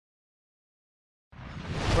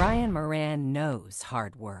Brian Moran knows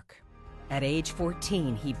hard work. At age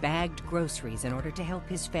 14, he bagged groceries in order to help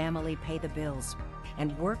his family pay the bills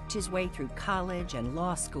and worked his way through college and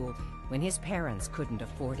law school when his parents couldn't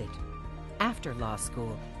afford it. After law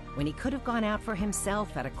school, when he could have gone out for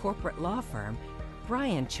himself at a corporate law firm,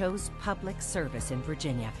 Brian chose public service in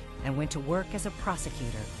Virginia and went to work as a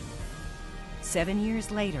prosecutor. 7 years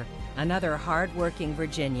later, another hard-working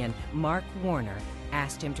Virginian, Mark Warner,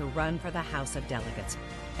 asked him to run for the House of Delegates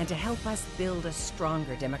and to help us build a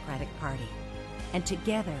stronger Democratic Party. And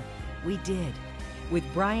together, we did. With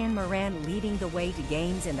Brian Moran leading the way to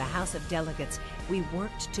gains in the House of Delegates, we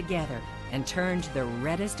worked together and turned the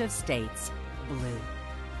reddest of states blue.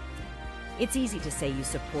 It's easy to say you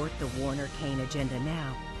support the Warner-Cain agenda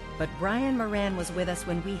now, but Brian Moran was with us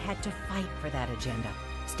when we had to fight for that agenda.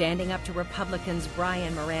 Standing up to Republicans,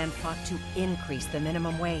 Brian Moran fought to increase the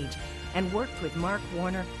minimum wage and worked with Mark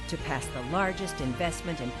Warner to pass the largest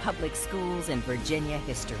investment in public schools in Virginia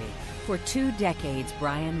history. For 2 decades,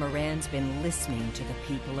 Brian Moran's been listening to the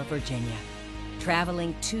people of Virginia,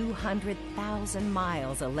 traveling 200,000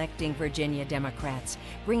 miles electing Virginia Democrats,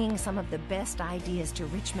 bringing some of the best ideas to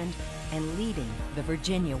Richmond and leading the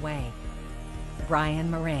Virginia way.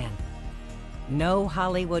 Brian Moran. No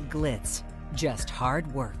Hollywood glitz, just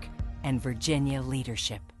hard work and Virginia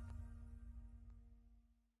leadership.